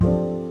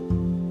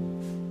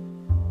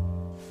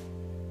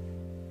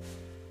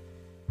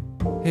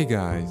Hey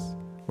guys,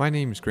 my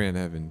name is Grant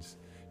Evans.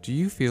 Do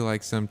you feel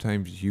like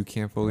sometimes you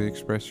can't fully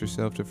express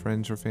yourself to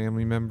friends or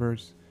family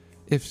members?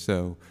 If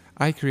so,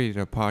 I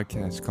created a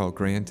podcast called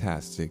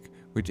Grantastic,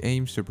 which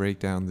aims to break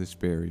down this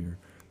barrier.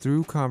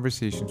 Through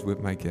conversations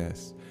with my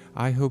guests,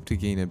 I hope to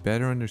gain a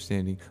better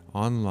understanding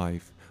on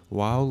life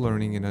while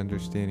learning and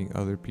understanding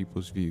other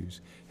people's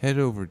views. Head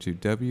over to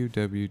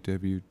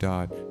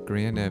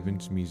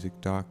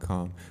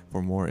www.grantevansmusic.com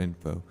for more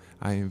info.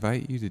 I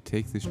invite you to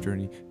take this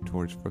journey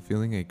towards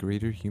fulfilling a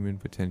greater human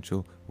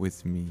potential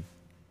with me.